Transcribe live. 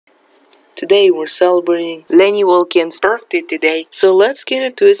Today we're celebrating Lenny Wilkens' birthday today, so let's get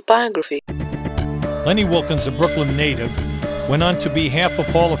into his biography. Lenny Wilkens, a Brooklyn native, went on to be half of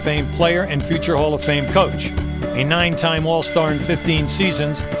Hall of Fame player and future Hall of Fame coach. A 9-time All-Star in 15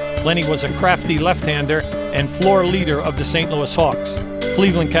 seasons, Lenny was a crafty left-hander and floor leader of the St. Louis Hawks,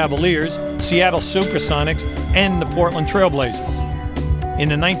 Cleveland Cavaliers, Seattle Supersonics, and the Portland Trailblazers. In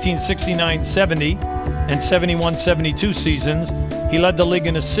the 1969-70 and 71-72 seasons, he led the league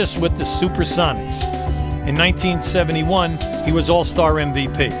in assists with the Supersonics. In 1971, he was All-Star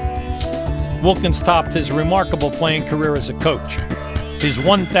MVP. Wilkens topped his remarkable playing career as a coach. His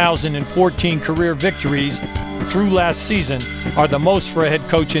 1,014 career victories through last season are the most for a head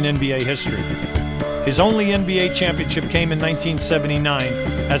coach in NBA history. His only NBA championship came in 1979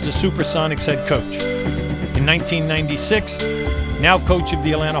 as the Supersonics head coach. In 1996, now coach of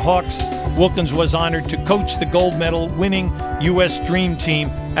the Atlanta Hawks, Wilkens was honored to coach the gold medal winning U.S. Dream Team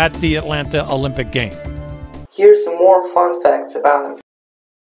at the Atlanta Olympic Games. Here's some more fun facts about him.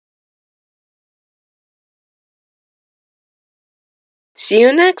 See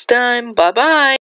you next time. Bye-bye.